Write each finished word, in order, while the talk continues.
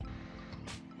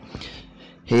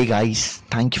Hey guys,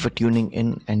 thank you for tuning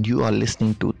in, and you are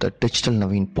listening to the Digital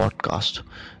Naveen podcast.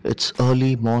 It's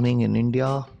early morning in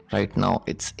India. Right now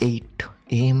it's 8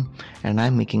 a.m. and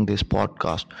I'm making this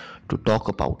podcast to talk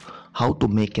about how to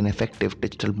make an effective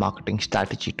digital marketing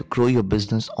strategy to grow your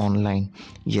business online.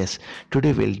 Yes,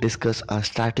 today we'll discuss a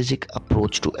strategic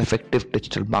approach to effective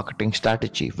digital marketing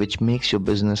strategy which makes your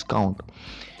business count.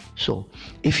 So,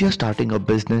 if you're starting a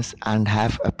business and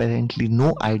have apparently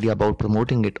no idea about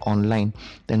promoting it online,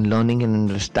 then learning and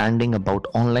understanding about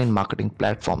online marketing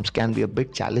platforms can be a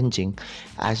bit challenging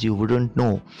as you wouldn't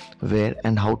know where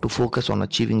and how to focus on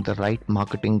achieving the right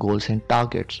marketing goals and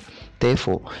targets.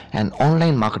 Therefore, an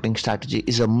online marketing strategy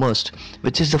is a must,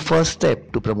 which is the first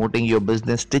step to promoting your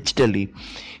business digitally.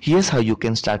 Here's how you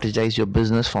can strategize your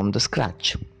business from the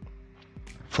scratch.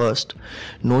 First,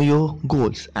 know your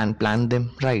goals and plan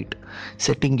them right.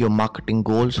 Setting your marketing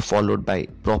goals followed by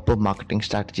proper marketing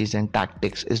strategies and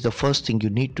tactics is the first thing you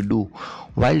need to do.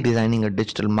 While designing a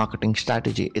digital marketing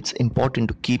strategy, it's important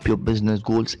to keep your business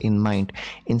goals in mind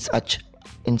in such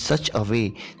a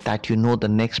way that you know the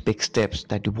next big steps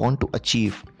that you want to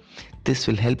achieve. This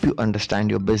will help you understand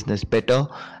your business better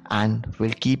and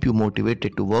will keep you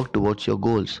motivated to work towards your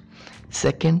goals.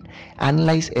 Second,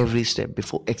 analyze every step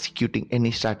before executing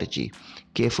any strategy.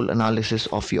 Careful analysis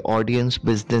of your audience,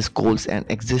 business goals, and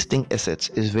existing assets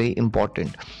is very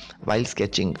important while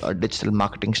sketching a digital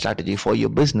marketing strategy for your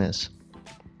business.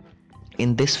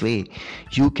 In this way,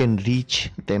 you can reach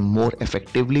them more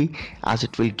effectively as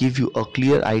it will give you a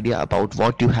clear idea about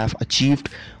what you have achieved,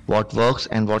 what works,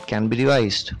 and what can be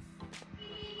revised.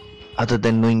 Other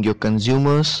than knowing your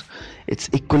consumers, it's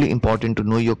equally important to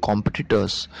know your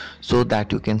competitors so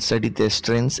that you can study their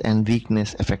strengths and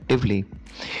weakness effectively.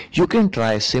 You can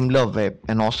try SimilarWeb,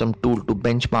 an awesome tool to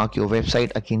benchmark your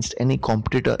website against any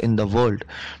competitor in the world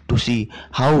to see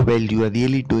how well you are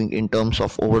really doing in terms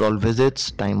of overall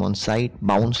visits, time on site,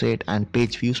 bounce rate, and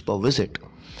page views per visit.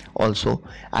 Also,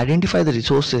 identify the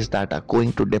resources that are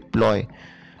going to deploy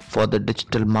for the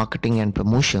digital marketing and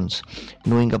promotions.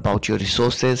 Knowing about your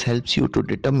resources helps you to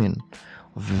determine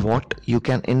what you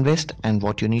can invest and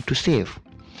what you need to save.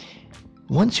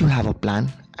 Once you have a plan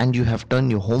and you have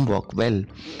done your homework well,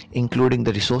 including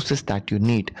the resources that you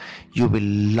need, you will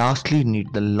lastly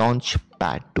need the launch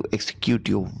pad to execute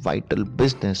your virtual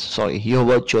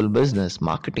business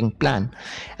marketing plan,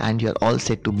 and you're all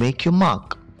set to make your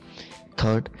mark.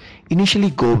 Third,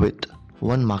 initially go with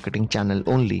one marketing channel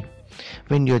only.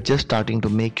 When you're just starting to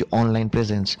make your online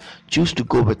presence, choose to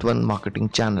go with one marketing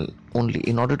channel only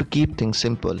in order to keep things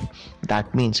simple.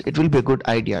 That means it will be a good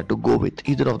idea to go with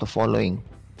either of the following.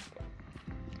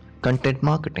 Content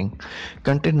marketing.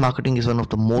 Content marketing is one of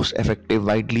the most effective,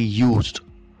 widely used,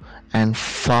 and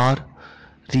far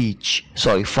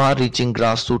reaching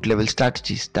grassroots level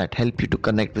strategies that help you to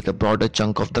connect with a broader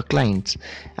chunk of the clients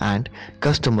and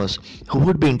customers who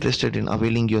would be interested in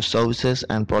availing your services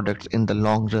and products in the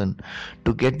long run.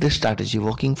 To get this strategy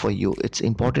working for you, it's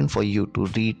important for you to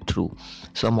read through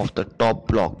some of the top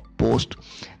blog posts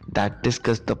that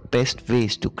discuss the best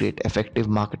ways to create effective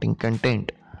marketing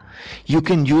content. You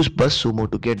can use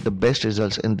BuzzSumo to get the best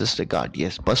results in this regard.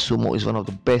 Yes, BuzzSumo is one of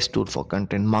the best tools for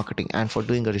content marketing and for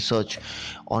doing a research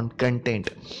on content.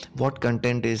 What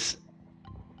content is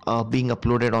being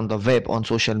uploaded on the web, on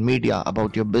social media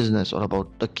about your business or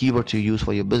about the keywords you use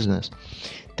for your business.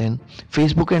 Then,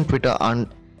 Facebook and Twitter are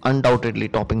undoubtedly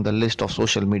topping the list of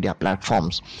social media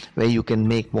platforms where you can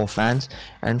make more fans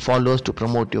and followers to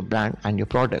promote your brand and your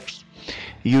products.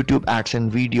 YouTube ads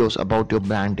and videos about your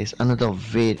brand is another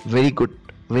very good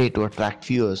way to attract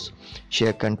viewers,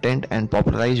 share content, and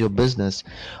popularize your business.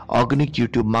 Organic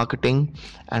YouTube marketing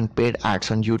and paid ads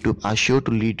on YouTube are sure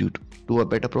to lead you to a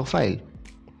better profile.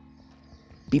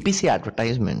 PPC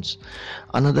advertisements.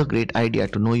 Another great idea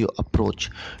to know your approach.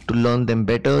 To learn them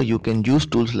better, you can use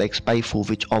tools like SpyFu,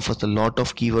 which offers a lot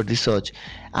of keyword research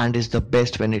and is the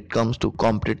best when it comes to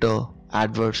competitor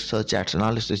adverts, search ads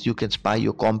analysis. You can spy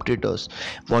your competitors,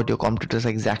 what your competitors are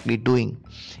exactly doing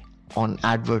on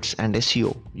adverts and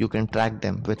SEO. You can track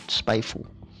them with SpyFu.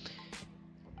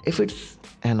 If it's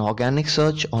an organic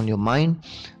search on your mind,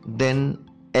 then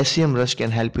SEMrush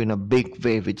can help you in a big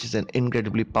way, which is an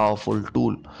incredibly powerful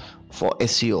tool for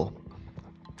SEO.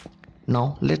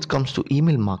 Now let's comes to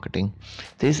email marketing.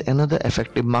 There is another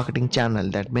effective marketing channel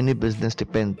that many businesses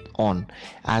depend on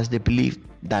as they believe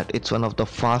that it's one of the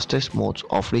fastest modes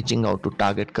of reaching out to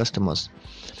target customers.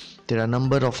 There are a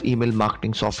number of email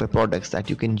marketing software products that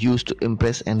you can use to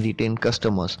impress and retain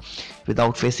customers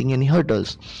without facing any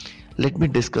hurdles. Let me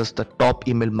discuss the top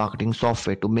email marketing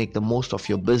software to make the most of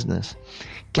your business.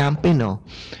 Campaigner,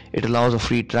 it allows a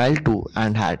free trial too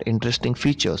and had interesting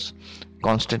features.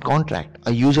 Constant Contact,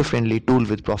 a user-friendly tool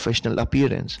with professional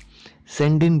appearance.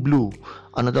 Sendinblue,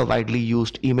 another widely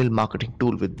used email marketing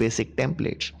tool with basic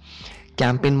templates.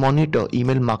 Campaign Monitor,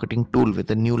 email marketing tool with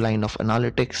a new line of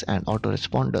analytics and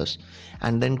autoresponders.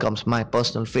 And then comes my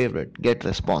personal favorite,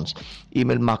 GetResponse,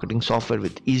 email marketing software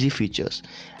with easy features.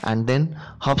 And then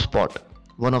HubSpot,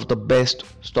 one of the best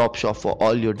stop shop for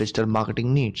all your digital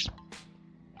marketing needs.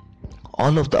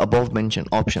 All of the above mentioned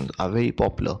options are very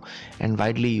popular and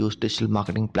widely used digital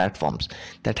marketing platforms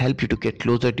that help you to get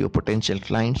closer to your potential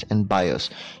clients and buyers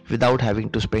without having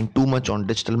to spend too much on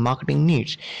digital marketing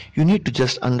needs. You need to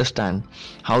just understand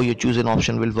how your chosen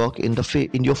option will work in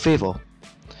your favor.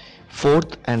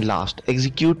 Fourth and last,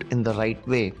 execute in the right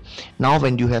way. Now,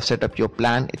 when you have set up your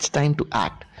plan, it's time to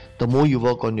act. The more you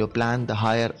work on your plan, the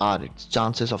higher are its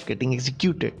chances of getting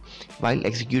executed. While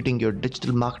executing your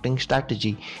digital marketing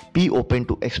strategy, be open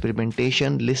to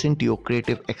experimentation, listen to your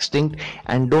creative instinct,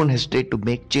 and don't hesitate to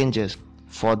make changes.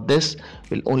 For this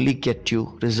will only get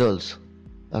you results.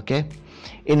 Okay,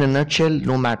 in a nutshell,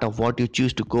 no matter what you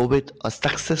choose to go with, a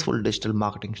successful digital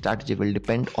marketing strategy will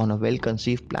depend on a well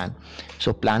conceived plan.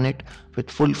 So plan it with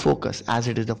full focus, as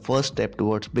it is the first step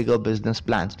towards bigger business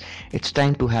plans. It's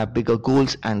time to have bigger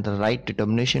goals and the right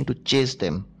determination to chase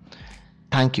them.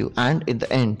 Thank you, and in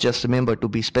the end, just remember to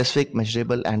be specific,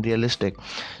 measurable, and realistic.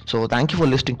 So thank you for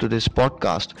listening to this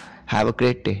podcast. Have a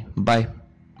great day. Bye.